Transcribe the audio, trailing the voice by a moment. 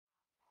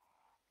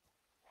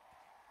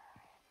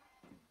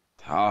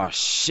Oh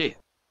shit.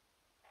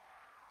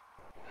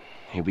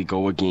 Here we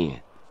go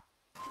again.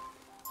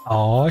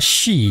 Oh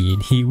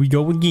shit, here we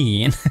go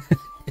again.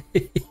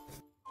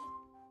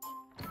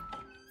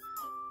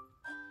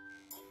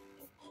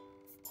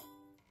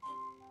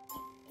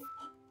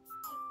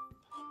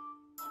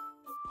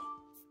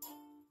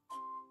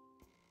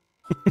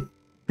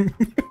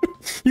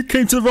 You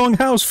came to the wrong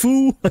house,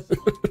 fool!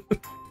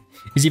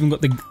 He's even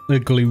got the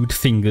glued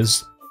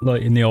fingers,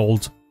 like in the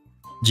old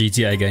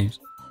GTA games.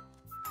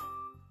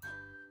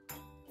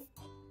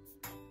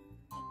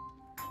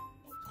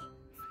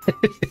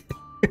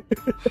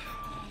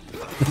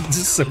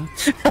 Just so...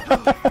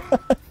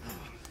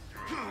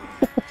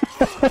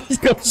 He's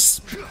got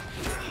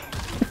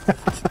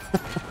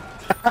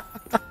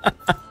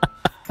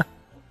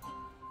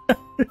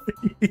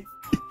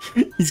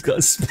He's got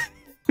a spoon.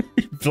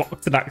 He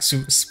blocked an axe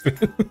with a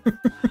spoon.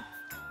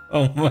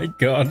 Oh my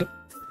god.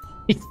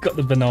 He's got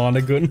the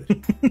banana gun.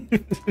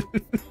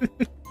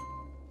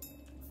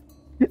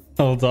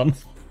 Hold on.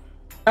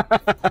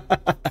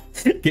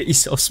 Get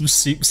yourself some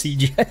soup,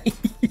 CJ.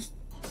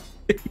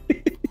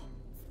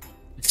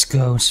 Let's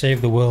go and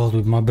save the world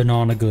with my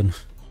banana gun.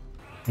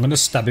 I'm gonna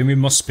stab him with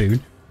my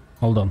spoon.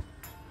 Hold on.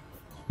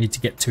 Need to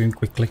get to him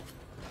quickly.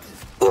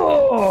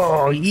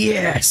 Oh,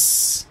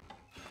 yes!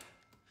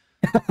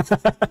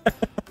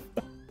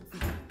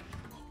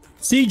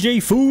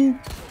 CJ fool!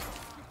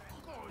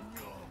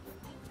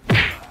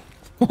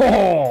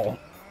 Oh!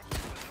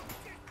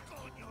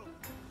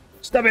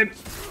 Stab him!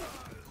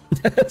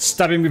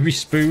 Stab him with my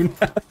spoon.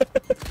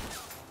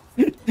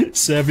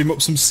 Serve him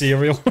up some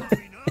cereal.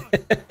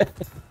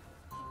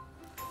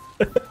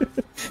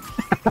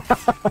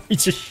 He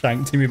just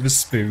shanked him with a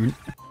spoon.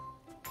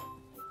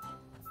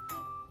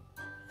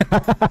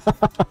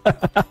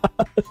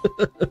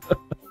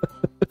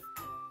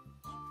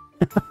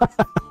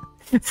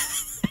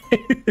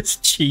 There's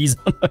cheese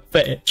on a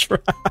bear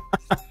trap.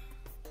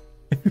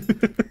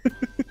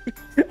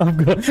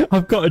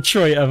 I've got a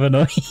tray, haven't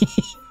I?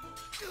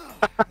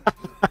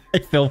 I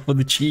fell for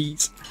the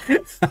cheese.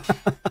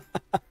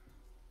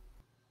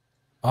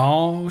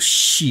 Oh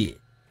shit.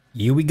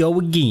 Here we go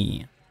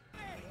again.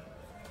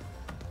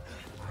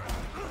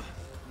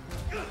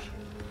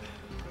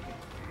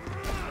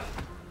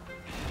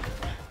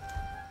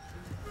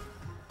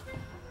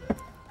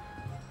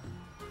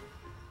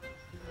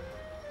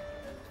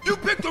 You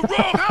picked the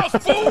wrong house,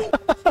 fool!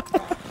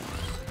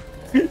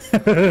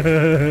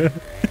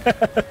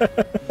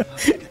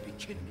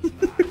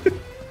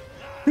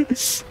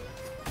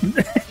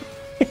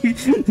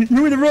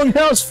 You're in the wrong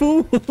house,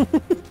 fool!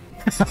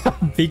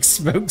 Big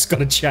Smoke's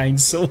got a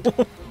chainsaw.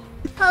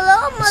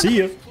 Hello, mother. See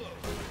ya.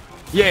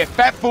 Yeah,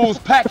 fat fool's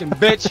packing,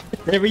 bitch.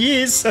 There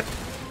he is.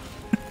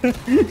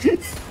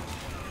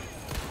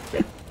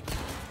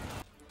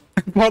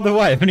 By the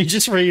way, I've only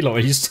just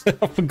realised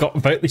I forgot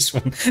about this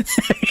one.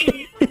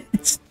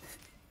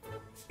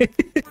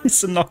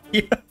 It's a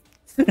Nokia.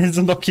 It's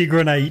a Nokia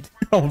grenade.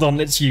 Hold on,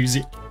 let's use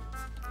it.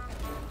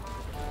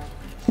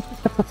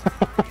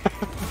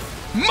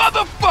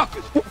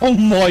 Motherfuckers! Oh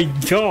my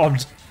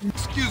god!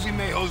 Excuse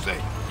me, Jose.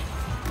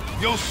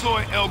 Yo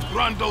soy el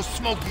grande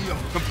smokio.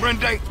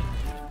 Comprende?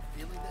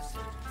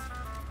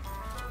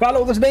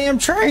 Follow this damn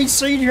train,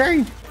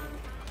 CJ!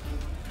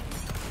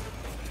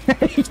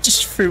 He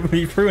just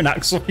threw an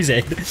axe off his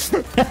head.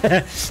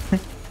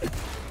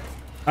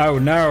 Oh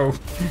no.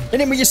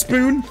 Hit him with your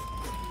spoon.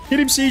 Hit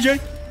him, CJ.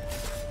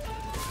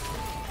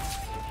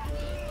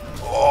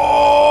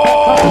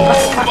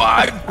 Oh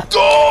my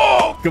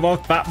god! Come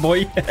on, fat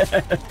boy.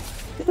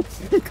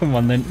 Come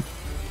on then.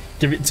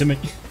 Give it to me.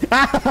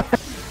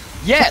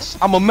 Yes,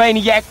 I'm a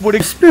maniac with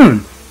a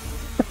Spoon.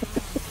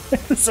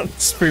 That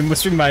spoon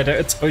must be made out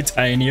of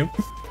titanium.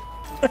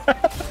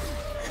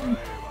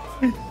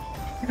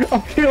 I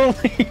killed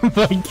him.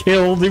 I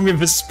killed him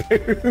with a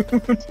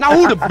spoon. Now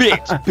who the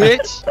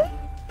bitch?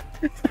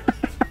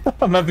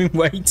 I'm having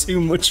way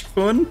too much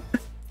fun.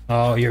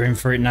 Oh, you're in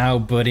for it now,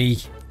 buddy.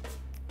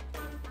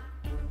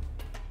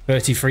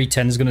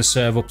 3310 is going to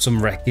serve up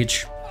some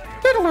wreckage.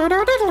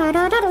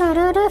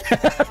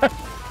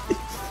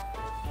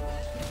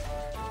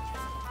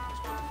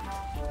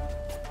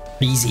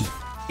 Easy.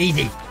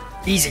 Easy.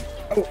 Easy.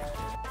 Oh.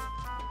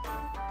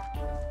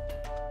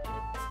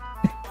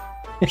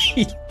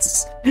 He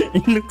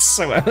looks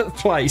so out of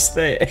place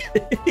there.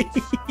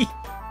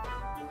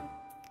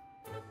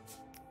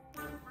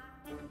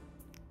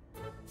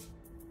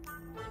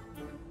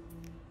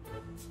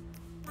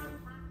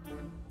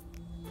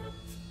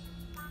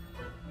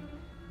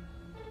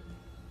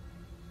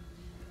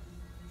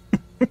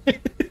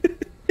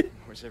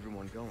 Where's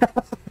everyone going?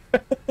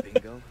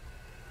 Bingo?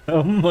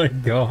 Oh my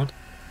god.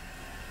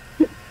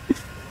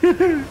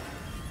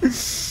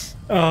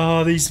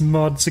 Oh, these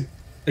mods are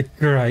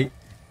great.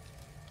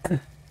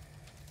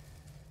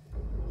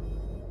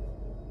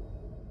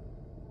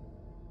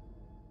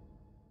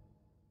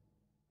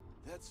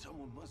 That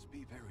someone must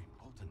be very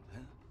important,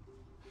 huh?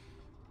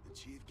 The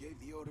chief gave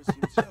the orders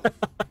himself.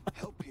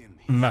 Help him.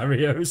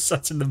 Mario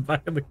sat in the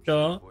back of the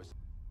car.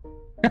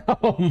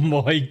 Oh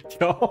my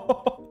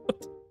god.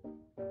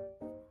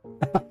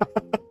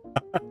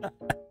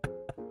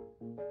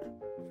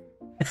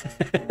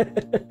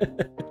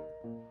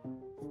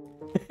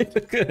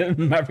 Look at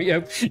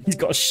Mario. He's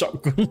got a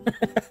shotgun.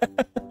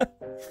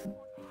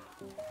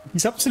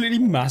 He's absolutely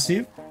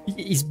massive.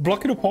 He's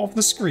blocking up half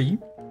the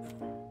screen.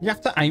 You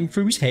have to aim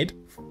through his head.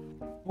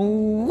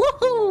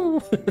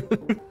 Woohoo!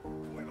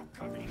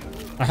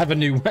 I have a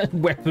new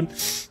weapon.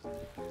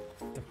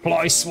 The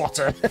fly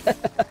swatter.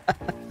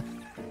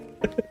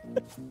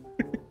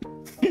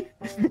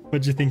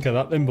 What'd you think of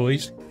that then,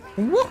 boys?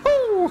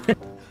 Woohoo!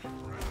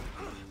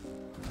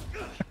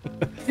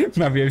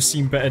 Mario's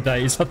seen better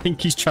days. I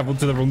think he's travelled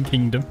to the wrong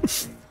kingdom.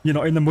 You're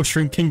not in the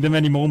Mushroom Kingdom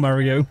anymore,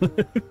 Mario.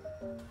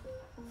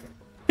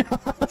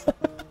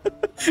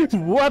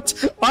 What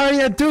are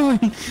you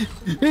doing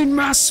in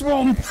my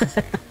swamp? You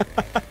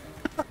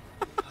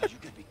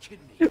could be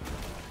kidding me.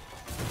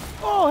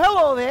 Oh,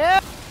 hello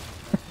there.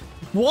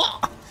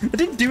 What? I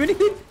didn't do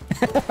anything.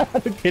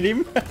 Look at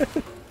him.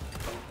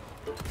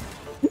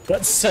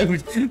 That's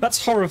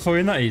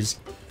horrifying, that is.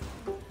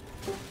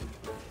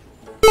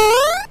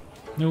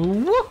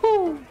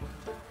 Woohoo!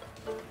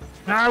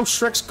 Ow,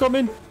 Shrek's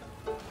coming.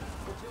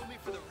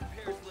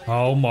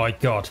 Oh my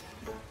god.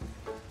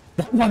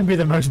 That might be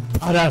the most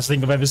badass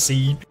thing I've ever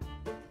seen.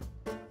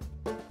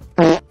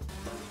 He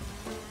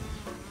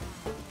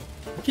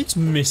keeps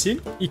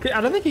missing.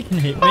 I don't think he can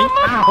hit me.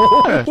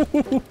 Ow!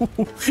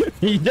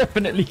 He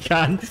definitely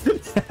can.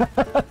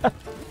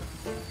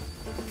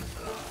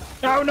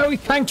 Oh no, he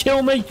can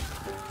kill me.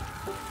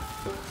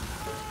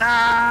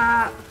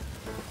 Ah!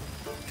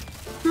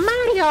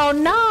 Mario,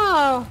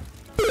 no!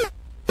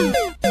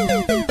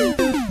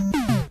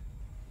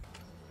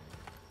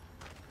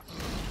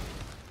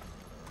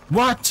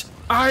 What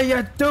are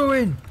you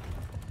doing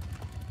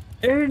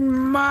in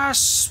my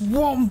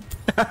swamp?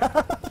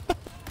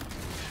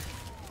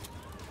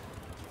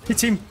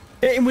 Hit him!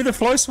 Hit him with a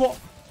fly swat!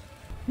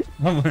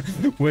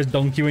 Where's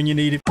Donkey when you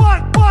need him?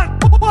 What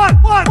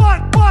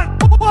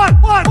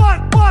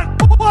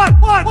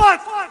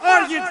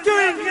are you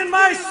doing in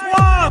my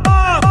swamp?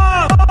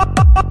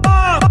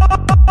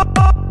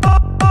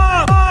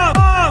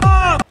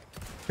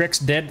 Shrek's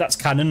dead, that's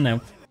canon now.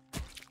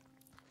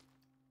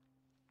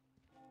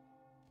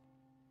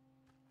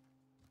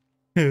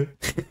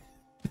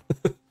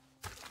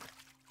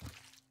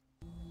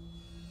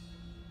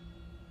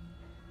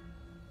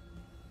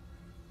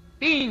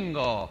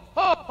 Bingo! Ho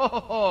ho ho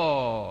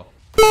ho!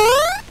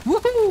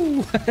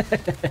 Woohoo! Fuck,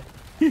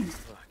 give me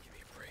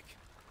a break.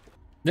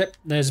 Yep,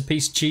 there's a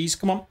piece of cheese.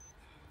 Come on.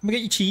 Let me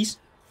get your cheese.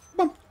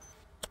 Come on.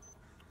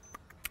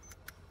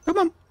 Come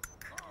on.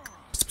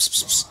 Psst,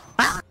 psst, psst.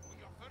 Ah.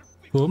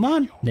 Come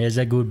on. There's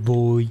a good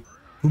boy.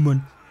 Come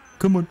on.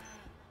 Come on.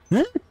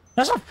 Huh?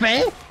 That's not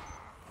fair.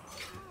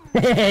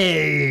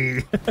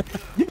 Hey!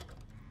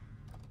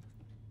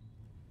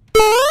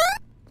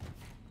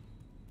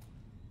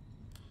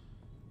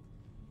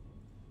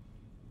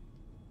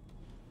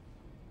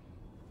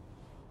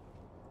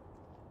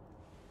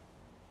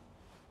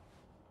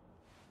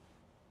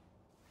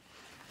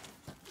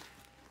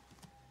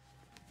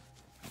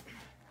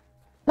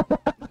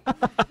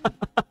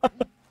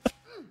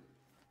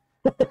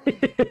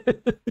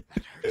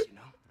 That hurts, you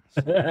know.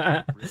 I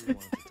really wanted to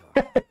talk.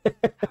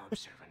 How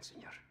observant,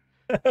 senor.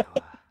 Now,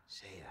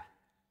 say,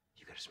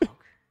 you got a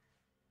smoke?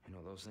 You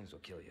know, those things will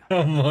kill you.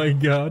 Oh my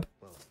god.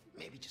 Well,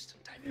 maybe just some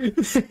time.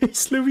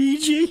 It's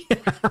Luigi.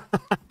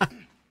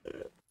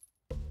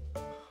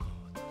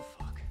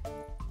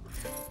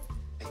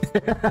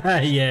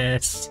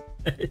 Yes.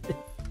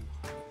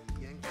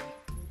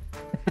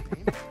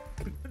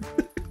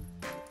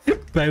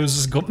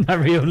 Bowser's got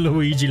Mario and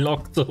Luigi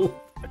locked up. Young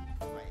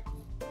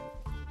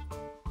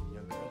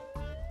girl.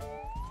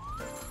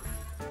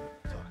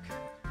 Talk.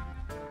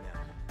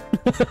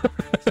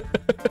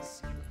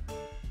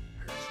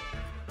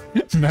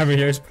 Now.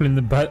 Mario's pulling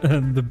the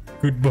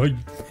good boy,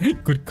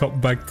 good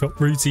cop, bad cop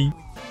routine.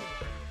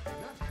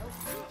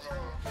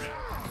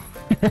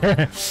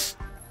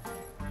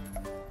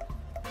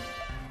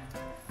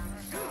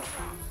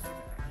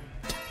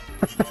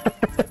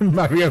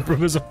 Mario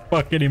Brothers are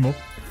fucking him up.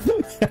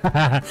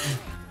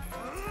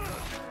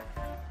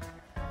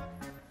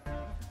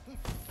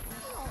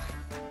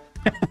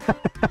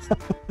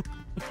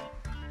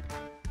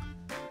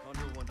 Condor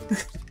Wonder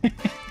Wars. Located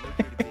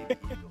Baby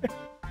Eagle.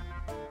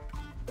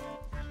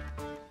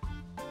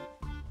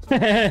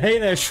 Hey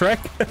there, Shrek.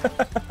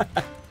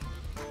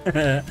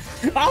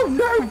 Oh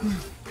no!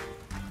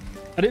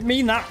 I didn't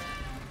mean that.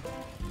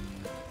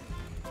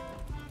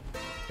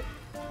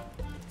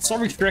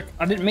 Sorry, Shrek.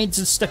 I didn't mean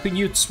to step in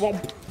your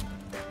swamp.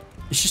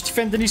 He's just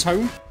defending his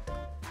home.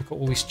 Look at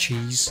all this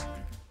cheese.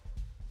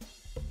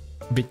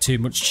 A bit too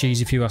much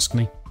cheese, if you ask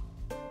me.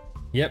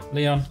 Yep,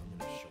 Leon.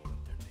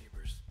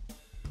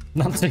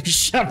 Not too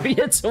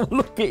shabby at all.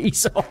 Look at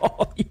his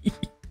eye.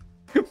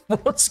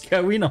 What's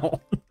going on?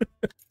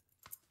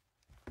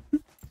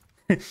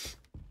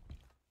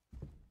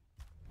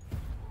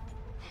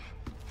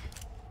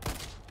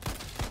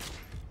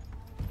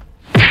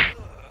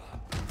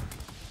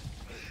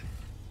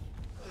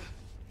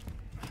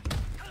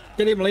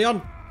 Get him,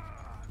 Leon.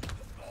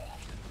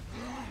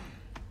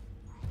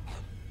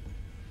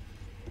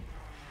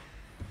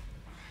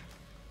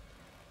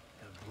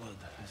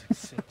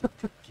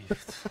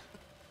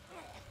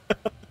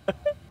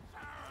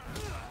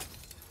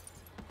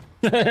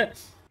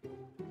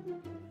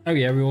 Oh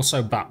yeah, we're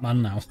also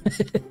Batman now.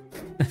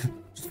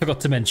 Just forgot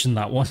to mention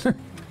that one.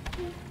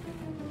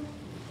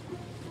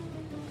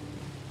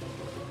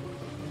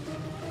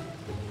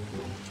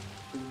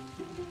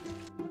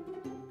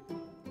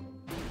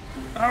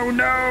 Oh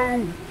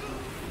no!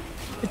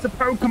 It's a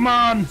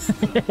Pokemon!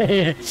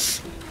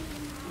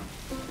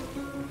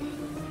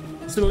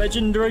 It's a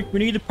legendary. We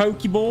need a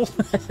Pokeball.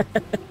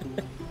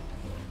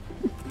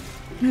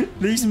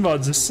 These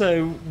mods are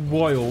so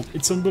wild.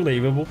 It's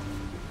unbelievable.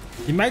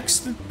 It makes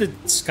the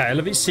scale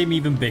of it seem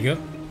even bigger.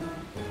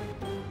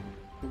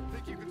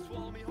 Think you can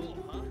swallow me whole,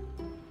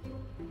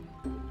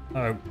 huh?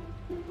 Oh.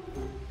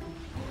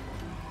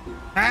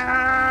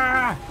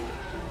 Ah!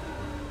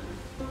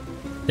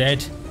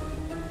 Dead.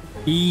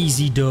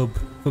 Easy dub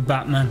for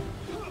Batman.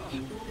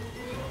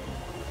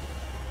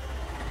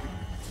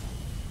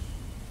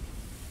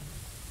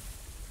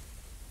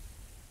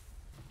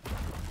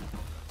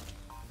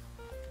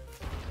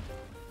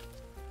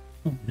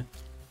 Oh no.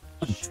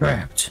 I'm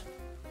trapped.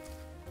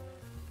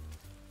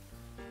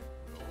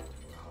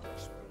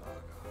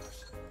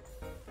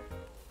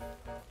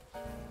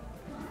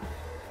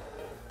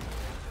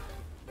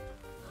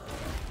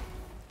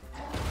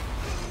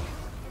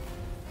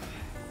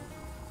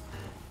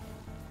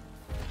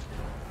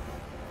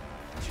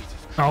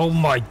 Oh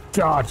my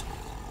god!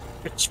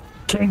 It's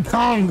King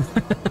Kong!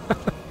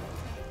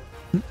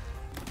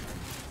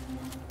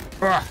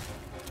 Ah!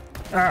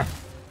 Ah!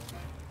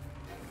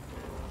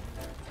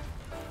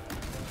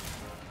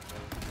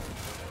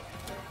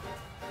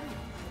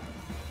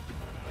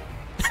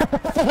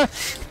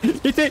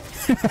 Hit it!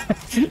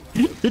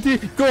 Hit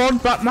it! Go on,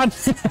 Batman!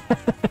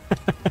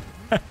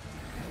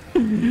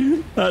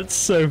 That's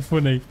so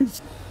funny.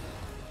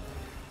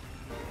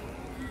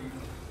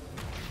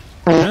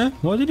 Huh?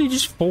 Why did he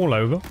just fall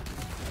over?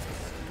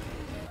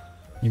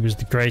 He was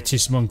the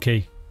greatest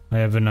monkey I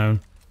ever known.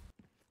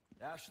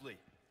 Ashley,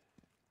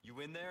 you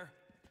in there?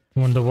 I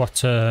wonder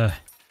what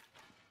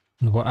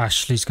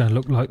Ashley's gonna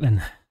look like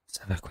then. Let's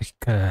have a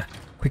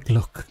quick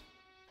look.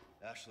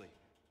 Ashley.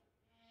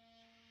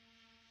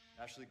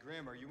 Ashley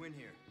Graham, are you in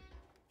here?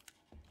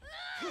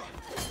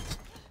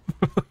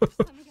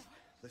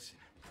 Listen.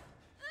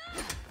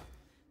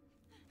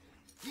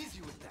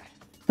 Easy with that.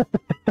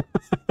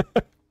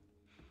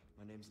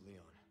 My name's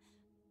Leon.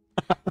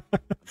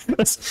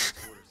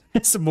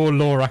 It's a more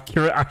lore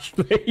accurate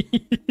Ashley.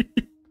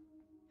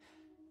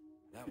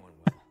 That one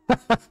will.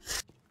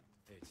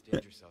 Hey, it's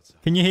dangerous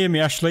outside. Can you hear me,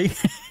 Ashley?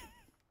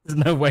 There's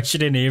no way she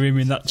didn't hear him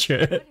in that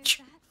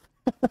church.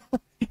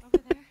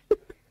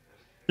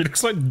 He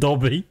looks like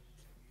Dobby.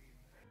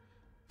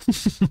 What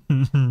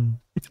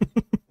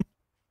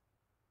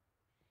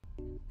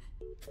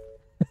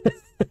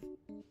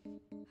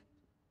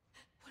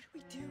do we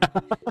do?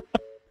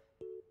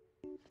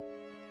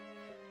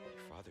 Your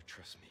father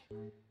trusts me.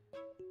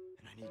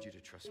 And I need you to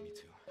trust me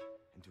too.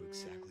 And do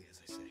exactly as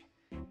I say.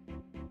 I'm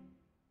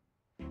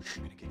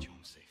gonna get you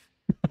home safe.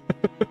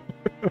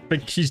 I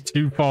think she's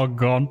too far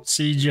gone.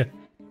 CJ.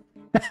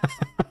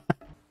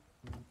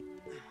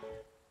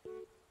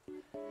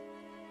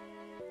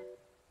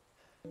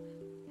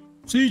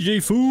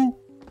 CJ fool.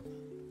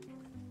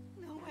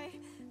 No way.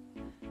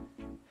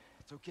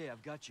 It's okay,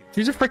 I've got you.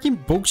 She's a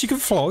freaking bug. She can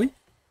fly.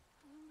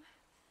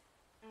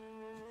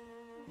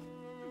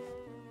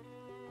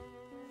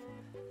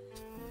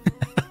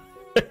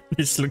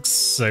 This looks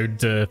so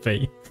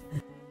derpy.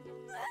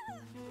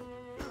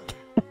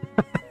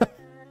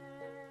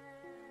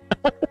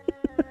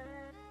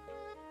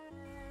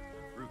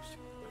 Roost,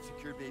 I've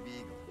secured Baby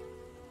Eagle.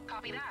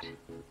 Copy that.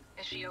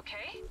 Is she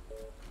okay?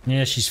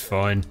 Yeah, she's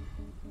fine.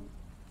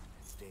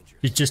 It's dangerous.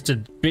 She's just a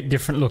bit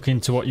different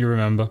looking to what you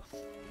remember.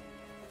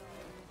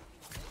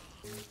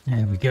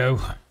 There we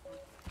go.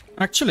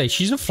 Actually,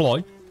 she's a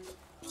fly.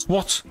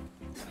 What?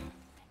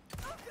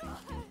 Oh God!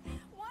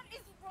 What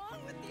is wrong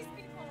with these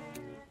people?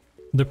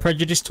 The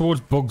prejudice towards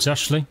bugs,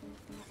 Ashley.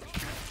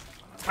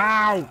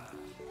 Ow!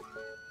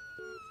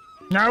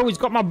 No, he's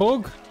got my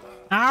bug.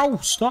 Ow!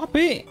 Stop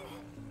it!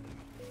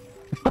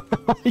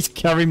 He's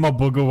carrying my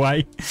bug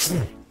away.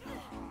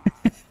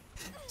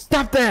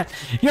 Stop that!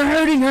 You're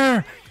hurting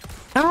her!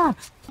 Ah!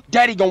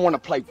 Daddy gonna wanna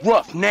play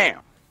rough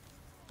now.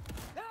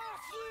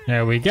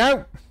 There we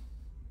go.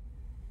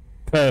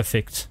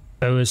 Perfect.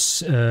 So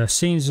as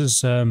scenes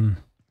as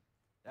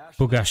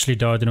Bug Ashley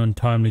died an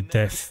untimely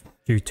death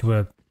due to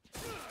a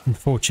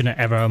unfortunate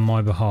error on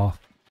my behalf.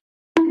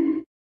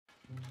 We've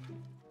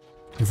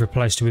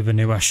replaced her with a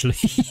new Ashley.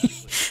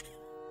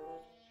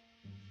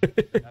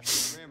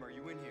 Ashley Graham, are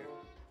you in here?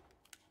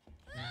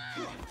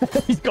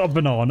 He's got a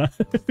banana.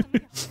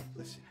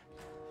 Listen.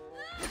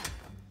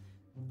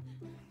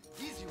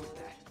 Easy with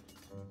that.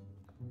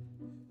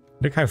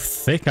 Look how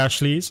thick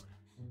Ashley is.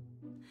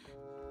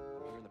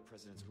 You're in the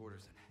president's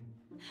orders.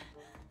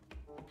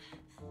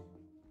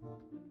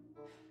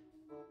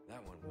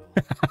 That one will.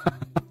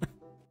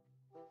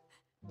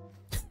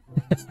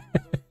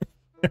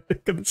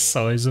 Look at the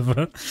size of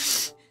her.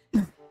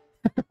 And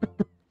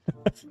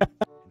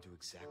do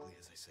exactly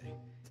as I say.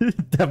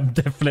 I'm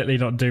definitely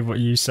not doing what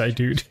you say,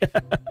 dude.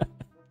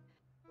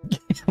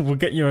 We'll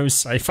get you home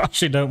safe.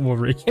 Actually, don't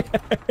worry.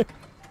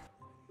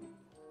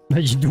 No,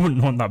 you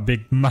wouldn't want that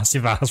big,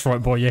 massive ass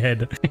right by your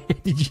head.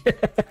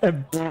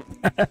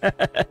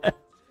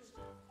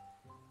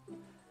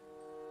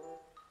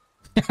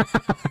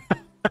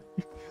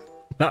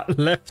 That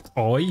left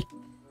eye.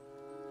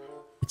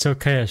 It's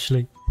okay,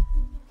 Ashley.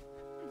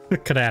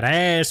 Look at that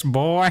ass,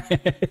 boy.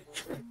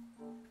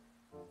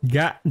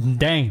 God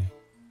damn.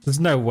 There's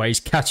no way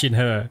he's catching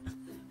her.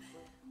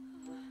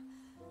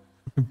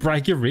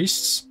 Break your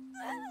wrists.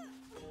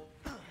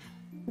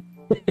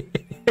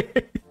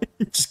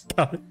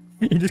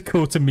 You just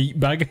caught a meat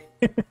bag.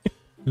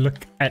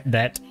 Look at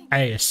that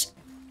ass.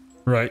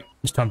 Right,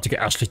 it's time to get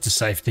Ashley to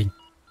safety.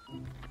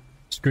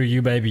 Screw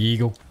you, baby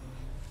eagle.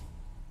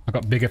 I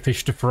got bigger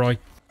fish to fry.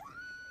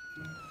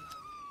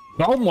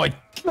 Oh my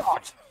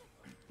god!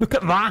 Look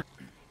at that!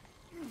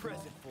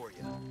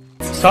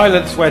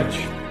 Silence,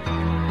 wench.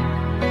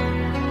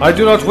 I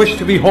do not wish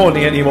to be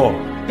horny anymore.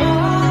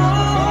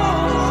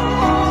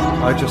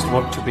 I just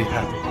want to be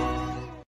happy.